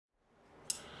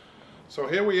So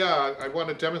here we are. I want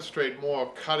to demonstrate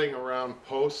more cutting around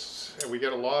posts, and we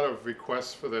get a lot of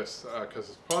requests for this because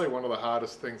it's probably one of the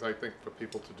hardest things I think for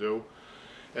people to do.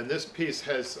 And this piece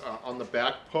has on the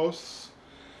back posts,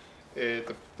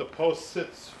 the post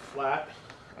sits flat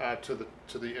to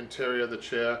the interior of the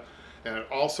chair, and it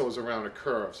also is around a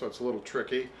curve, so it's a little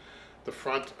tricky. The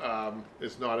front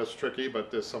is not as tricky,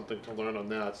 but there's something to learn on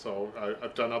that. So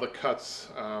I've done other cuts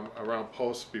around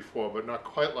posts before, but not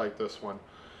quite like this one.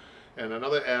 And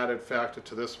another added factor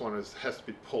to this one is it has to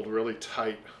be pulled really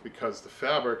tight because the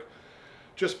fabric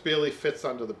just barely fits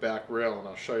under the back rail, and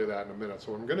I'll show you that in a minute.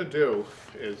 So what I'm going to do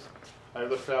is, I have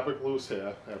the fabric loose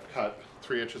here. I've cut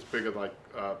 3 inches bigger like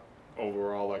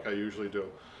overall like I usually do.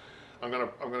 I'm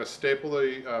gonna staple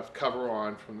the cover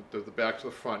on from the back to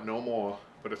the front, no more,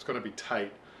 but it's going to be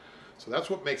tight. So that's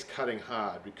what makes cutting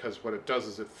hard, because what it does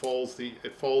is it folds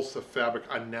the fabric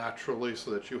unnaturally, so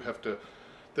that you have to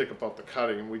think about the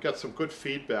cutting. And we got some good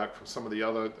feedback from some of the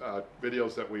other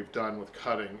videos that we've done with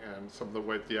cutting, and some of the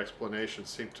way the explanations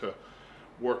seem to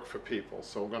work for people.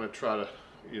 So we're going to try to,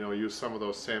 use some of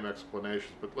those same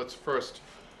explanations. But let's first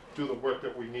do the work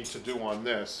that we need to do on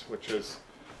this, which is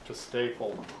to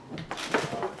staple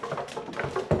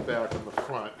the back and the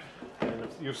front. And if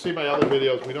you see my other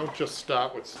videos, we don't just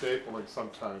start with stapling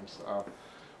sometimes.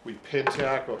 We pin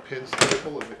tack or pin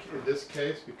staple in this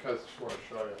case, because I just want to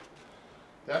show you.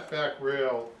 That back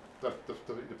rail, the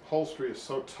upholstery is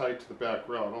so tight to the back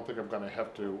rail, I don't think I'm going to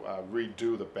have to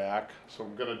redo the back. So what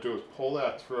I'm going to do is pull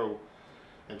that through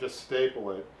and just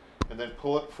staple it, and then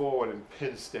pull it forward and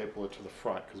pin staple it to the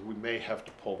front, because we may have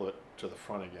to pull it to the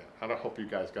front again. I don't hope you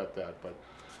guys got that, but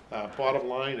bottom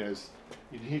line is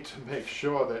you need to make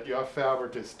sure that your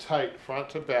fabric is tight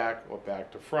front to back or back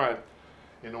to front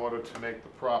in order to make the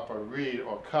proper read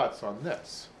or cuts on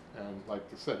this. And like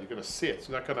I said, you're going to see it. It's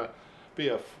not going to be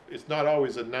it's not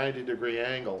always a 90-degree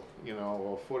angle,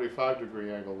 or 45-degree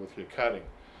angle with your cutting.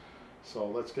 So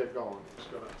let's get going. I'm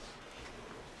just going to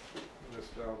put this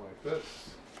down like this.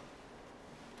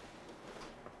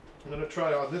 I'm going to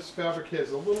try on this fabric here.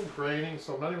 It's a little graining,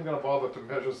 so I'm not even going to bother to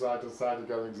measure side to side to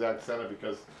get an exact center,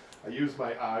 because I use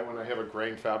my eye when I have a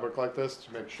grain fabric like this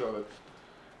to make sure that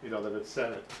that it's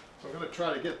centered. So I'm going to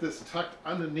try to get this tucked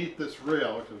underneath this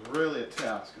rail, which is really a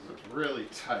task because it's really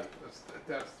tight.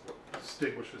 That's what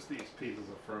distinguishes these pieces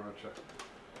of furniture.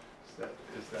 You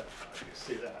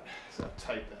see that? Is how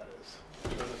tight that is.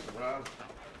 Turn this around.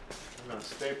 I'm going to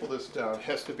staple this down. It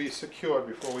has to be secured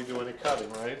before we do any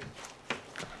cutting, right?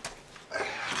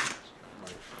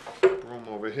 My room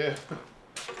over here.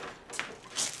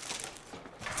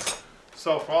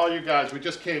 So for all you guys, we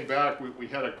just came back. We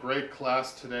had a great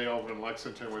class today over in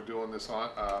Lexington. We're doing this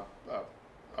on a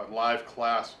live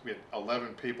class. We had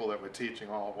 11 people that we're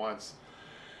teaching all at once.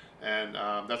 And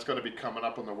that's going to be coming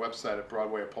up on the website at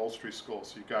Broadway Upholstery School.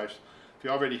 So you guys, if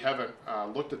you already haven't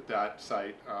looked at that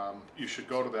site, you should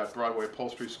go to that Broadway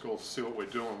Upholstery School to see what we're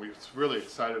doing. We're really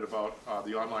excited about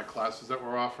the online classes that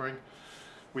we're offering.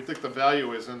 We think the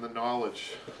value is in the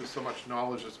knowledge. There's so much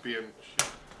knowledge that's being...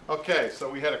 Okay, so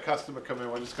we had a customer come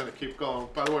in. We're just going to keep going.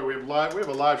 By the way, we have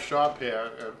a live shop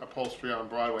here at Upholstery on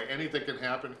Broadway. Anything can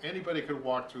happen. Anybody could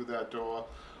walk through that door.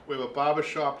 We have a barber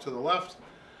shop to the left,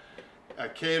 a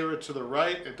caterer to the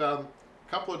right, and down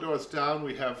a couple of doors down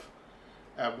we have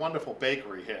a wonderful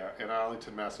bakery here in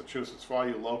Arlington, Massachusetts. For all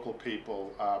you local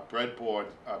people, Breadboard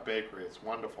Bakery. It's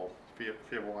wonderful if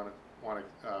you ever want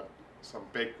some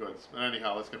baked goods. But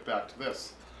anyhow, let's get back to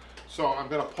this. So I'm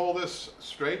going to pull this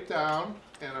straight down,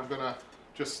 and I'm going to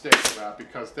just staple that,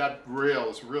 because that rail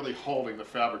is really holding the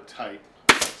fabric tight.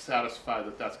 I'm satisfied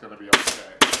that that's going to be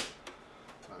okay.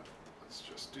 Let's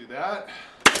just do that.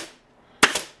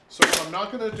 So what I'm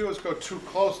not going to do is go too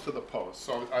close to the post.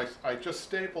 So I just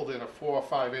stapled in a 4 or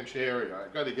 5 inch area.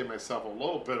 I've got to give myself a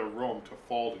little bit of room to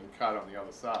fold and cut on the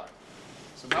other side.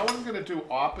 So now what I'm going to do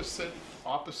opposite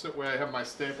where I have my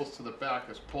staples to the back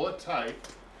is pull it tight.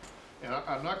 And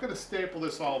I'm not going to staple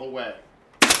this all the way.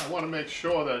 I want to make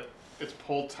sure that it's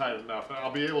pulled tight enough, and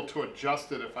I'll be able to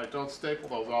adjust it if I don't staple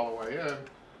those all the way in.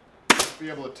 I'll be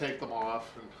able to take them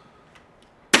off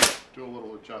and do a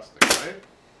little adjusting, right?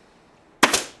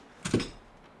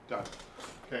 Done.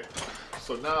 Okay.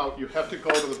 So now you have to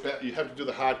go to the back. You have to do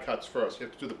the hard cuts first. You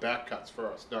have to do the back cuts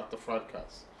first, not the front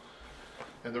cuts.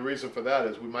 And the reason for that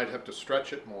is we might have to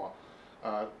stretch it more.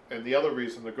 And the other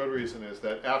reason, the good reason, is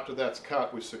that after that's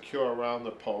cut, we secure around the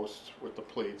post with the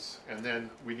pleats, and then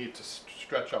we need to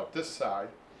stretch out this side,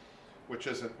 which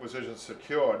isn't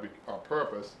secured on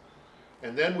purpose,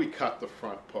 and then we cut the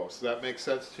front post. Does that make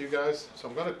sense to you guys? So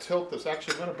I'm going to tilt this.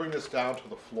 Actually, I'm going to bring this down to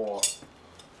the floor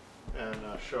and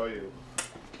show you.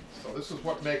 So this is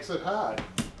what makes it hard.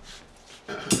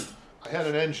 I had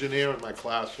an engineer in my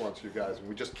class once, you guys, and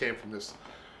we just came from this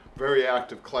very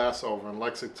active class over in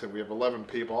Lexington. We have 11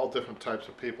 people, all different types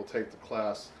of people take the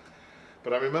class.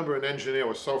 But I remember an engineer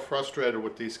was so frustrated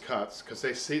with these cuts because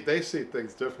they see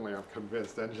things differently. I'm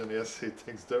convinced engineers see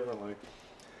things differently.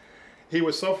 He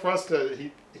was so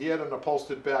frustrated. He had an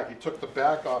upholstered back. He took the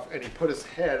back off and he put his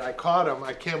head. I caught him.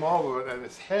 I came over and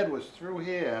his head was through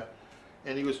here,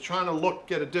 and he was trying to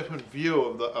get a different view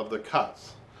of the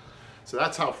cuts. So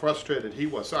that's how frustrated he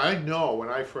was. So I know when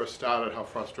I first started how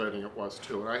frustrating it was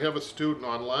too. And I have a student,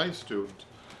 online student,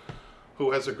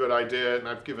 who has a good idea, and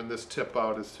I've given this tip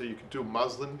out, is so you can do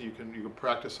muslin, you can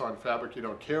practice on fabric you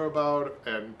don't care about,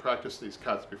 and practice these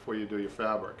cuts before you do your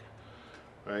fabric,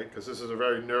 right? Because this is a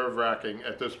very nerve-wracking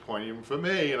at this point, even for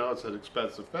me, you know, it's an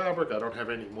expensive fabric, I don't have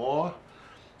any more,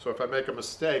 so if I make a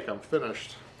mistake, I'm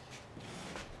finished.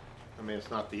 I mean,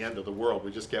 it's not the end of the world, we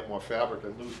just get more fabric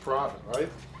and lose profit, right?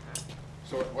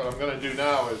 So what I'm going to do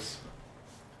now is,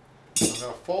 I'm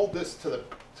going to fold this to the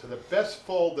best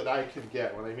fold that I can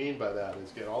get. What I mean by that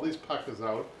is get all these puckers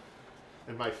out,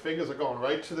 and my fingers are going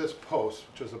right to this post,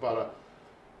 which is about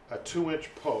a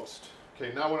 2-inch post.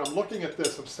 Okay, now when I'm looking at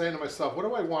this, I'm saying to myself, what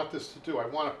do I want this to do? I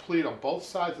want to pleat on both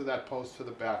sides of that post to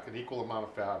the back, an equal amount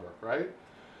of fabric, right?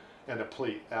 And a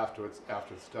pleat after it's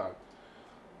done.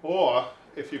 Or,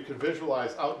 if you can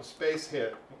visualize out in space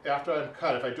here, after I'm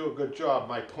cut, if I do a good job,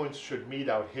 my points should meet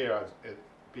out here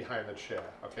behind the chair,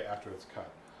 okay, after it's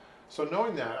cut. So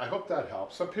knowing that, I hope that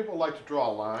helps. Some people like to draw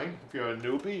a line. If you're a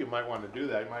newbie, you might want to do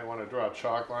that. You might want to draw a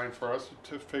chalk line first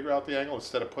to figure out the angle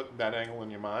instead of putting that angle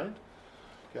in your mind,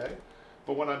 okay?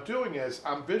 But what I'm doing is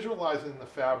I'm visualizing the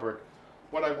fabric,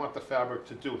 what I want the fabric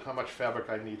to do, how much fabric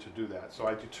I need to do that. So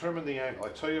I determine the angle. I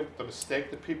tell you, the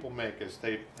mistake that people make is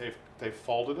they've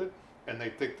folded it and they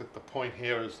think that the point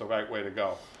here is the right way to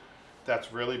go.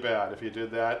 That's really bad. If you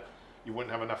did that, you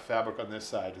wouldn't have enough fabric on this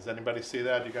side. Does anybody see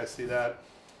that? Do you guys see that?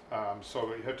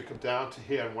 So you have to come down to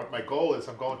here, and what my goal is,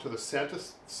 I'm going to the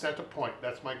center point.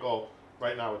 That's my goal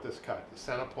right now with this cut, the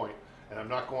center point, and I'm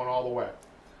not going all the way.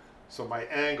 So my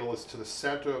angle is to the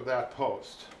center of that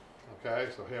post. Okay,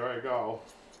 so here I go.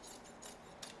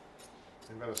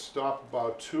 I'm going to stop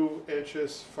about 2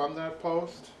 inches from that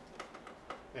post,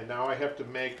 and now I have to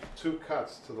make 2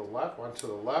 cuts to the left, one to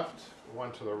the left,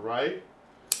 one to the right.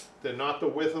 They're not the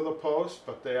width of the post,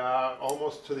 but they are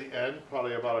almost to the end,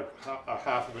 probably about a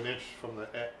half of an inch from the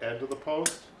end of the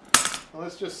post. Now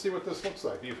let's just see what this looks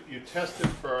like. You test it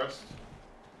first.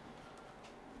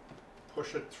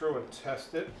 Push it through and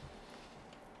test it.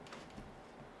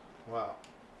 Wow.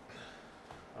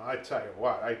 I tell you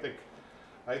what, I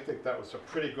think that was a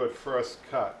pretty good first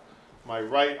cut. My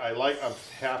right, I'm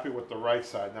happy with the right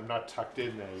side, and I'm not tucked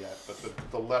in there yet, but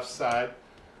the left side,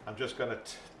 I'm just going to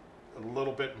a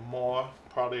little bit more,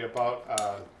 probably about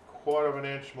a 1/4 of an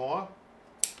inch more,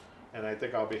 and I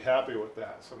think I'll be happy with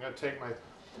that. So I'm going to take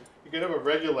you can have a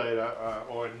regulator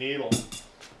or a needle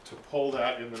to pull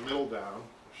that in the middle down.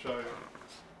 I'll show you.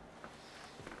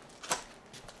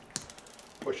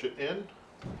 Push it in.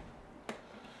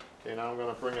 Okay, now I'm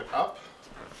going to bring it up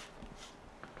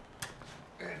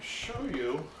and show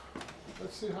you.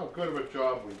 Let's see how good of a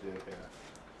job we did here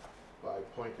by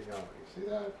pointing out. You see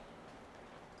that?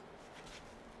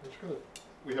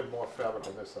 We have more fabric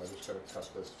on this side. I'm just going to cut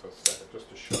this for a second just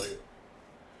to show you.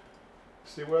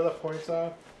 See where the points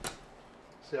are?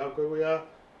 See how good we are?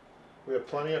 We have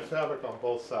plenty of fabric on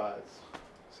both sides.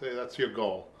 See, that's your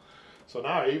goal. So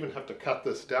now I even have to cut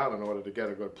this down in order to get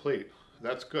a good pleat.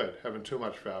 That's good, having too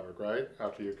much fabric, right?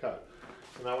 After you cut.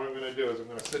 So now what I'm going to do is I'm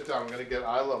going to sit down, I'm going to get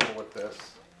eye level with this.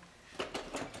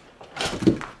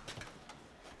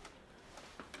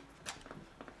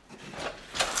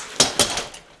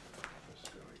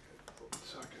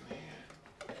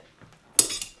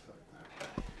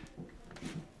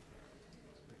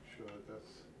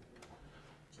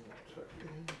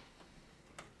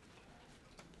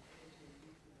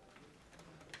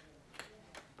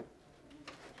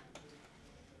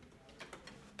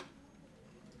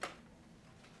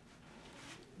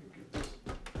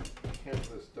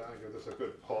 This down, give this a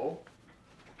good pull,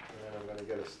 and then I'm going to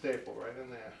get a staple right in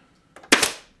there.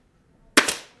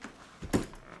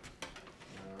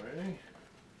 Alrighty.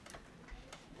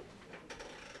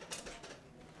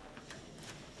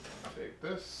 Take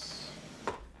this.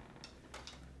 A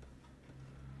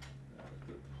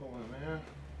good pull in there.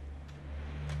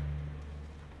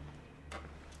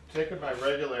 Taking my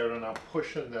regulator and I'm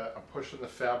pushing the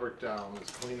fabric down as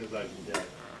clean as I can get it.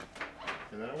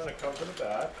 And then I'm going to come to the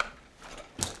back.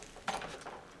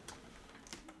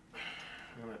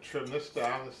 I'm going to trim this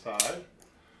down the side.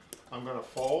 I'm going to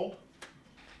fold,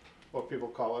 what people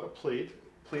call it a pleat.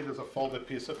 Pleat is a folded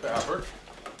piece of fabric.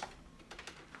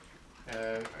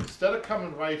 And instead of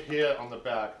coming right here on the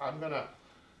back, I'm gonna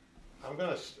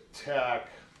tack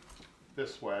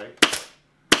this way.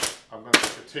 I'm gonna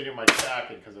continue my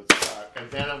tacking because it's back, and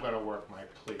then I'm gonna work my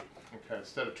pleat. Okay,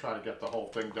 instead of trying to get the whole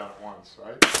thing done at once,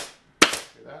 right?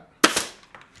 See that?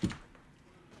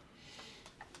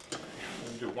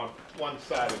 I'm gonna do one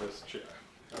side of this chair.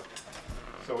 Okay.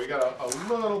 So we got a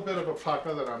little bit of a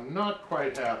pucker that I'm not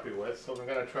quite happy with. So what I'm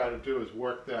gonna try to do is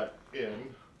work that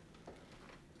in.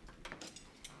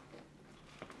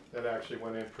 That actually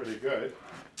went in pretty good.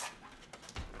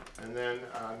 And then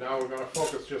now we're going to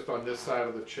focus just on this side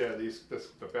of the chair,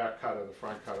 the back cut and the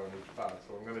front cut on each part.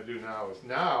 So what I'm going to do now is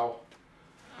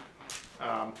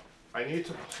I need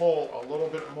to pull a little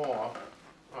bit more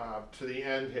to the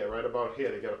end here, right about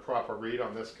here, to get a proper read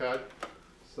on this cut.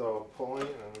 So pulling,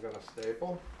 and I'm going to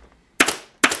staple.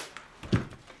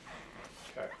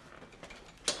 Okay.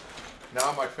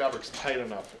 Now my fabric's tight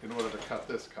enough in order to cut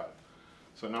this cut.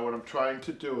 So now what I'm trying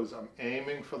to do is I'm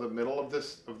aiming for the middle of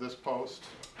this post,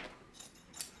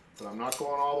 but I'm not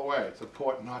going all the way. It's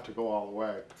important not to go all the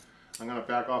way. I'm going to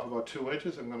back off about 2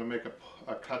 inches. I'm going to make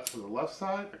a cut to the left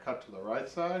side, a cut to the right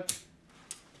side.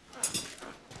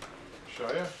 Show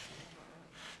you.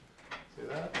 See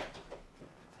that?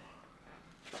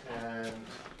 And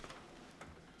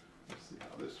let's see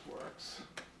how this works.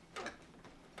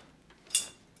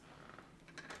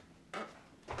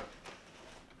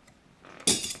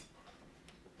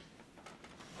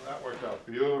 That worked out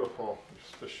beautiful.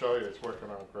 Just to show you, it's working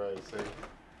out great. See? All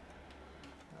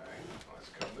right, let's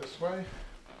come this way.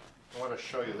 I want to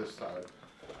show you this side.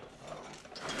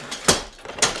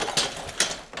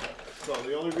 So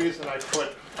the only reason I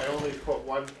only put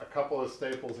a couple of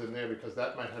staples in there because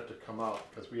that might have to come out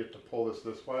because we have to pull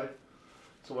this way.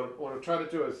 So what I'm trying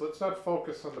to do is let's not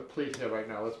focus on the pleat here right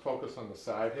now. Let's focus on the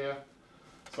side here.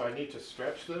 So I need to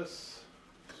stretch this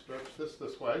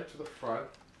way to the front.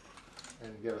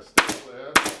 And get a staple there,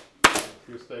 and a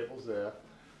few staples there.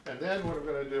 And then what I'm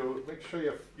going to do, make sure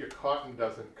your cotton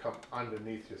doesn't come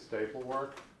underneath your staple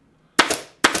work.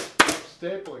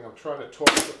 Stapling, I'm trying to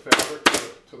torque the fabric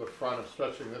to the front. I'm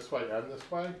stretching this way and this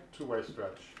way, two-way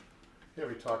stretch. Here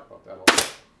we talk about that a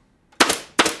lot.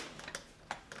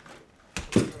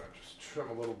 I'm going to just trim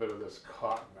a little bit of this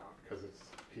cotton out because it's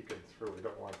peeking through. We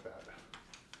don't want that.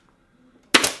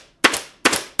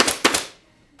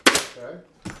 Okay.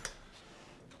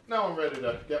 Now I'm ready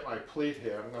to get my pleat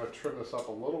here. I'm going to trim this up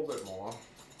a little bit more.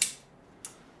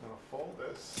 I'm going to fold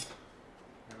this,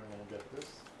 and I'm going to get this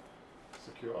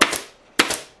secure.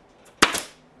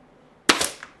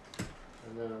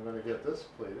 And then I'm going to get this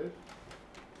pleated.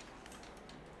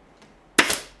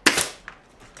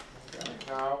 Okay,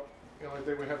 now, the only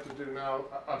thing we have to do now,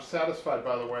 I'm satisfied,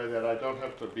 by the way, that I don't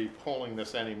have to be pulling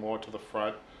this anymore to the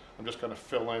front. I'm just going to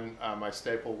fill in my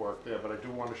staple work there, but I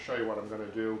do want to show you what I'm going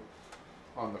to do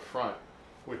on the front,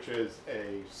 which is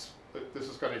this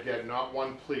is going to get not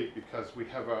one pleat because we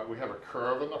have a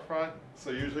curve in the front.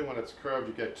 So usually when it's curved,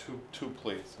 you get two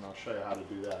pleats, and I'll show you how to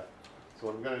do that. So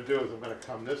what I'm going to do is I'm going to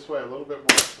come this way a little bit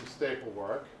more with some staple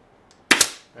work,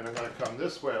 and I'm going to come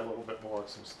this way a little bit more with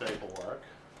some staple work.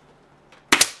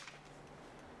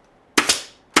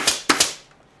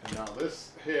 And now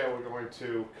this here, we're going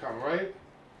to come right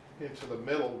into the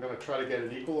middle. We're going to try to get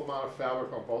an equal amount of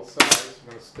fabric on both sides. I'm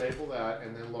going to staple that,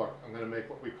 and then look, I'm going to make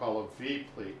what we call a V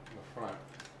pleat in the front.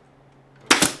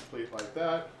 Pleat like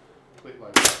that, pleat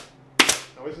like that.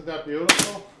 Now isn't that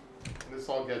beautiful? And this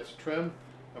all gets trimmed,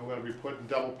 and we're going to be putting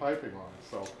double piping on it.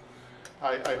 So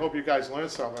I hope you guys learned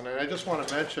something. And I just want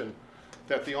to mention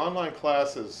that the online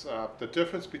classes, the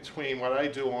difference between what I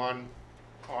do on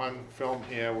film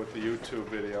here with the YouTube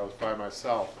videos by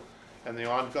myself and the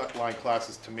online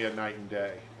classes, to me, are night and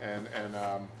day. And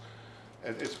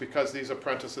it's because these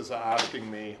apprentices are asking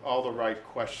me all the right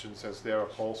questions as they're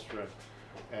upholstering.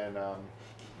 And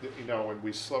you know, when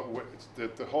we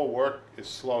the whole work is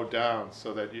slowed down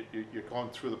so that you're going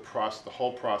through the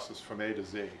whole process from A to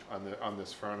Z on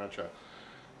this furniture.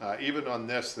 Even on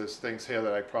this, there's things here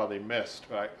that I probably missed,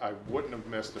 but I wouldn't have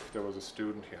missed if there was a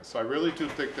student here. So I really do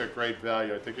think they're great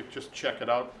value. I think just check it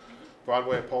out.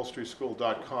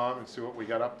 BroadwayUpholsterySchool.com and see what we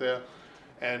got up there.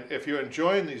 And if you're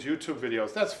enjoying these YouTube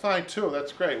videos, that's fine too.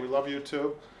 That's great. We love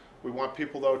YouTube. We want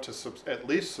people, though, to at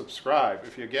least subscribe.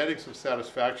 If you're getting some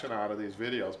satisfaction out of these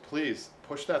videos, please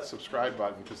push that subscribe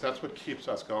button, because that's what keeps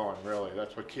us going, really.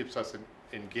 That's what keeps us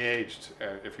engaged.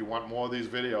 If you want more of these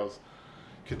videos,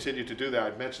 continue to do that.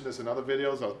 I've mentioned this in other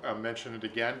videos. I'll mention it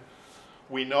again.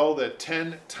 we know that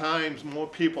 10 times more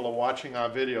people are watching our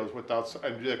videos without,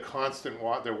 and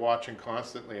they're watching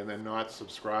constantly and they're not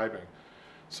subscribing.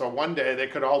 So one day they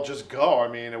could all just go. I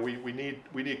mean, we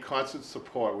need constant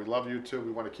support. We love YouTube.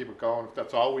 We want to keep it going. If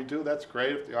that's all we do, that's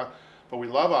great. But we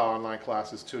love our online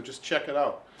classes too. Just check it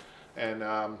out. And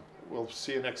we'll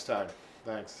see you next time.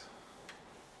 Thanks.